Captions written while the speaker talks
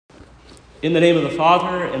In the name of the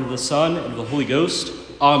Father, and of the Son, and of the Holy Ghost.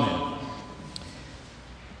 Amen.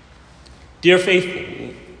 Dear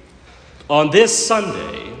faithful, on this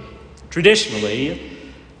Sunday, traditionally,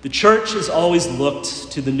 the Church has always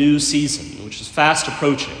looked to the new season, which is fast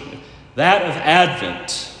approaching, that of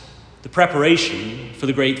Advent, the preparation for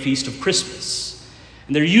the great feast of Christmas.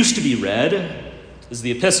 And there used to be read, as the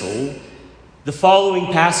epistle, the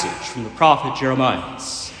following passage from the prophet Jeremiah.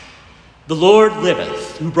 The Lord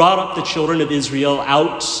liveth, who brought up the children of Israel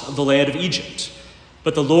out of the land of Egypt.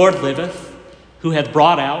 But the Lord liveth, who hath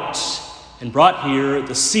brought out and brought here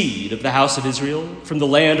the seed of the house of Israel from the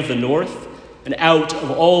land of the north and out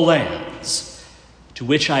of all lands, to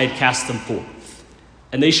which I had cast them forth,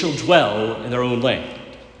 and they shall dwell in their own land.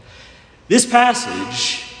 This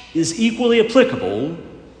passage is equally applicable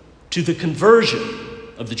to the conversion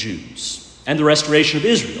of the Jews and the restoration of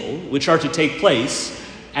Israel, which are to take place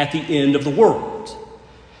at the end of the world.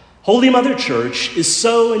 Holy Mother Church is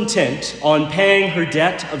so intent on paying her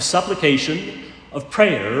debt of supplication, of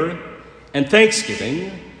prayer, and thanksgiving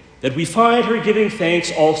that we find her giving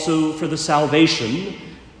thanks also for the salvation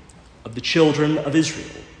of the children of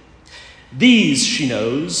Israel. These, she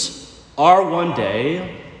knows, are one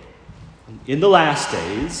day, in the last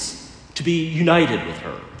days, to be united with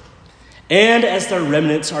her. And as their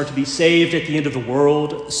remnants are to be saved at the end of the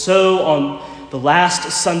world, so on the last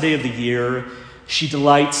Sunday of the year, she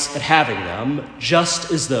delights at having them, just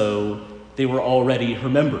as though they were already her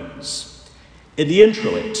members. In the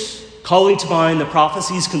introit, calling to mind the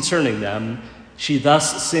prophecies concerning them, she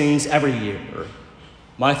thus sings every year,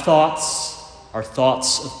 "My thoughts are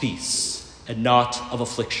thoughts of peace, and not of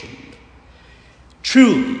affliction."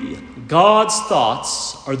 Truly, God's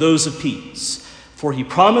thoughts are those of peace, for he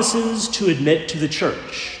promises to admit to the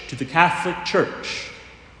Church, to the Catholic Church,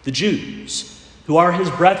 the Jews, who are his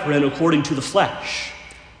brethren according to the flesh,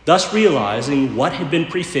 thus realizing what had been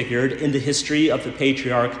prefigured in the history of the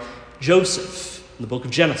patriarch Joseph in the book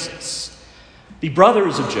of Genesis. The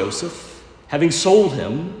brothers of Joseph, having sold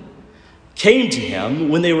him, came to him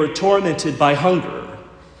when they were tormented by hunger,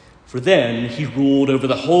 for then he ruled over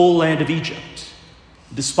the whole land of Egypt.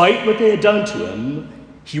 Despite what they had done to him,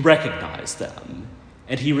 he recognized them,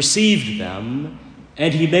 and he received them,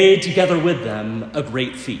 and he made together with them a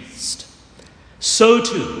great feast. So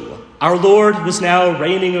too, our Lord, who is now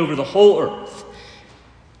reigning over the whole earth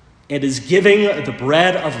and is giving the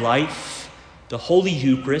bread of life, the Holy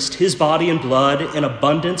Eucharist, his body and blood in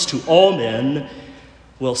abundance to all men,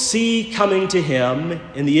 will see coming to him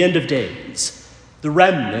in the end of days the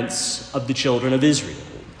remnants of the children of Israel.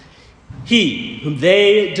 He whom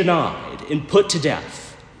they denied and put to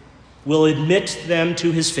death will admit them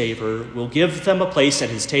to his favor, will give them a place at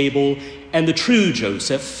his table, and the true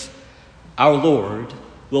Joseph, our Lord,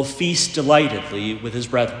 will feast delightedly with his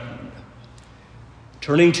brethren.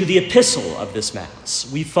 Turning to the epistle of this Mass,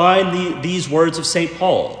 we find these words of St.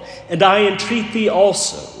 Paul, "And I entreat thee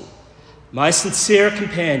also, my sincere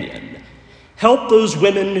companion, help those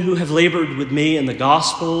women who have labored with me in the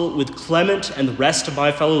gospel, with Clement and the rest of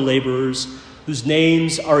my fellow laborers, whose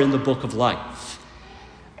names are in the book of life."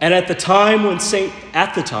 And at the time when St.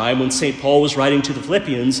 Paul was writing to the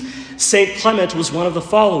Philippians, St. Clement was one of the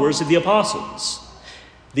followers of the apostles.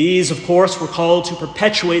 These, of course, were called to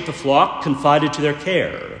perpetuate the flock confided to their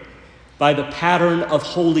care by the pattern of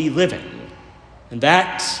holy living, and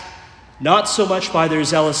that not so much by their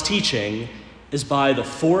zealous teaching as by the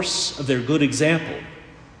force of their good example.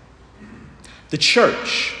 The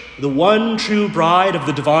Church, the one true bride of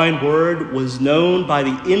the divine word, was known by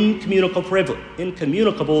the incommunicable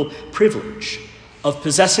privilege of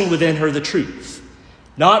possessing within her the truth,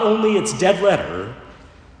 not only its dead letter,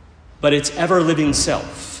 but its ever-living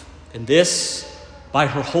self, and this by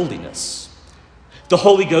her holiness. The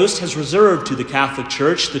Holy Ghost has reserved to the Catholic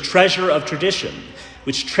Church the treasure of tradition,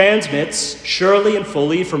 which transmits surely and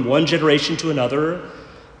fully from one generation to another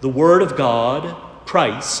the Word of God,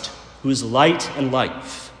 Christ, who is light and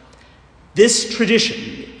life. This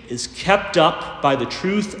tradition is kept up by the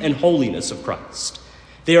truth and holiness of Christ.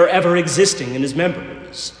 They are ever existing in his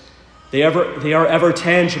members. They are ever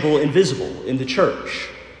tangible and visible in the Church.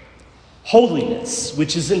 Holiness,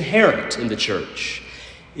 which is inherent in the Church,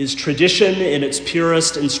 is tradition in its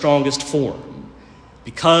purest and strongest form,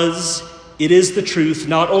 because it is the truth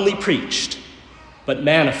not only preached, but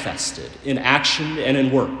manifested in action and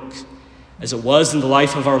in work, as it was in the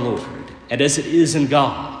life of our Lord, and as it is in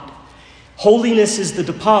God. Holiness is the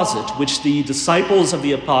deposit which the disciples of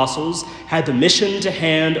the apostles had the mission to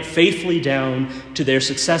hand faithfully down to their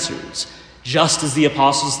successors, just as the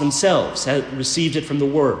apostles themselves had received it from the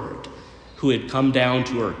Word, who had come down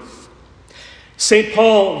to earth. St.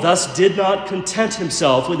 Paul thus did not content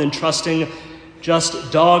himself with entrusting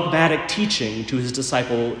just dogmatic teaching to his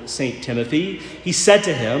disciple St. Timothy. He said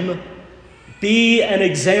to him, "Be an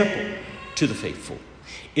example to the faithful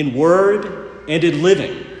in word and in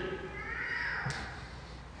living."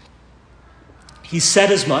 He said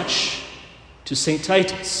as much to St.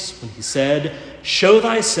 Titus when he said, "Show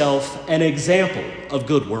thyself an example of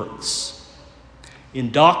good works, in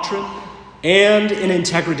doctrine and in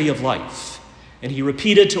integrity of life." And he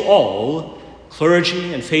repeated to all,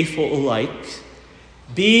 clergy and faithful alike,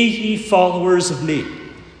 "Be ye followers of me,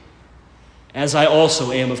 as I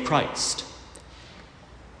also am of Christ."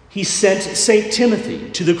 He sent St. Timothy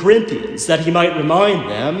to the Corinthians that he might remind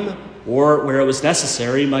them, or where it was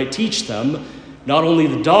necessary, might teach them not only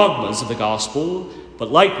the dogmas of the gospel,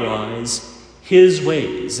 but likewise his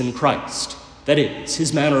ways in Christ, that is,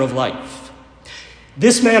 his manner of life.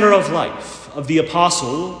 This manner of life of the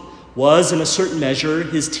apostle was, in a certain measure,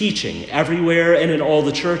 his teaching everywhere and in all the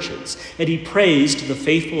churches, and he praised the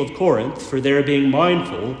faithful of Corinth for their being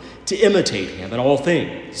mindful to imitate him in all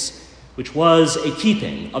things, which was a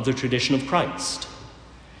keeping of the tradition of Christ.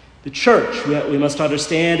 The church, we must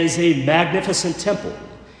understand, is a magnificent temple.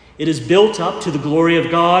 It is built up to the glory of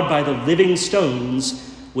God by the living stones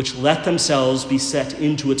which let themselves be set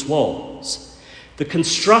into its walls. The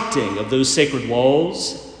constructing of those sacred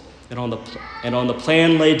walls and on the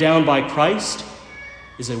plan laid down by Christ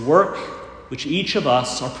is a work which each of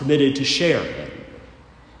us are permitted to share in.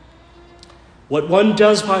 What one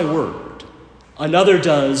does by word, another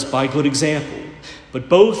does by good example, but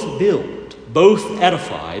both build, both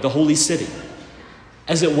edify the holy city.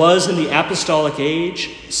 As it was in the apostolic age,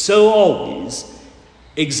 so always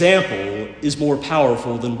example is more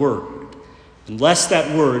powerful than word, unless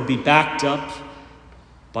that word be backed up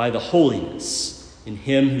by the holiness in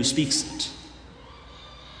him who speaks it.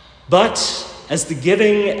 But as the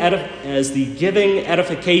giving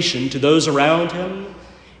edification to those around him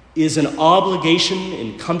is an obligation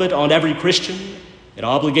incumbent on every Christian, an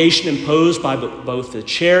obligation imposed by both the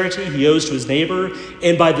charity he owes to his neighbor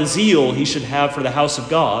and by the zeal he should have for the house of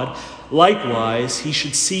God, likewise he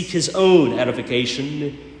should seek his own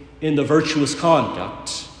edification in the virtuous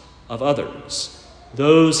conduct of others,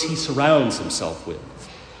 those he surrounds himself with.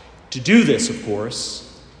 To do this, of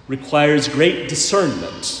course, requires great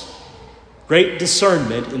discernment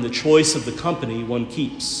in the choice of the company one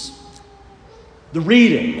keeps. The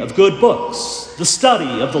reading of good books, the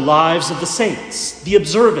study of the lives of the saints, the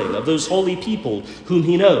observing of those holy people whom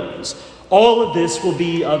he knows, all of this will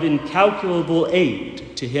be of incalculable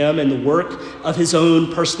aid to him in the work of his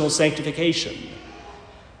own personal sanctification.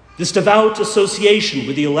 This devout association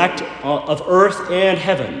with the elect of earth and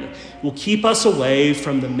heaven will keep us away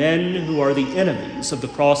from the men who are the enemies of the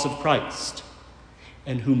cross of Christ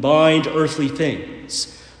and who mind earthly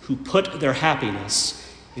things, who put their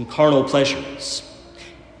happiness in carnal pleasures.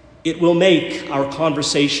 It will make our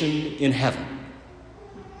conversation in heaven.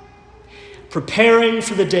 Preparing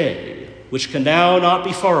for the day, which can now not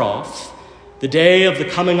be far off, the day of the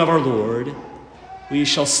coming of our Lord, we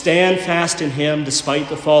shall stand fast in him despite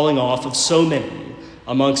the falling off of so many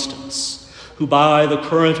amongst us, who by the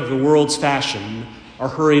current of the world's fashion are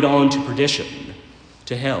hurried on to perdition,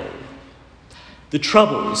 to hell. The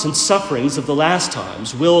troubles and sufferings of the last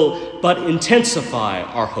times will but intensify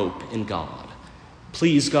our hope in God.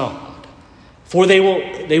 Please God. For they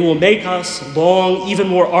will make us long even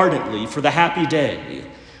more ardently for the happy day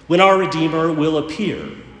when our Redeemer will appear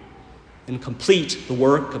and complete the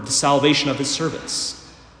work of the salvation of his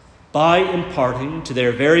servants by imparting to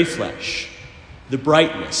their very flesh the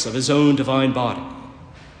brightness of his own divine body.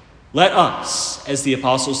 Let us, as the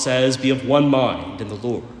apostle says, be of one mind in the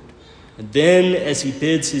Lord. And then, as he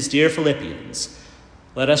bids his dear Philippians,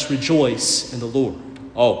 let us rejoice in the Lord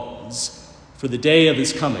always, for the day of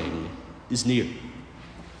his coming is near.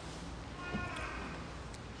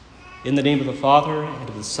 In the name of the Father, and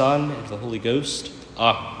of the Son, and of the Holy Ghost,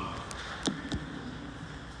 Amen.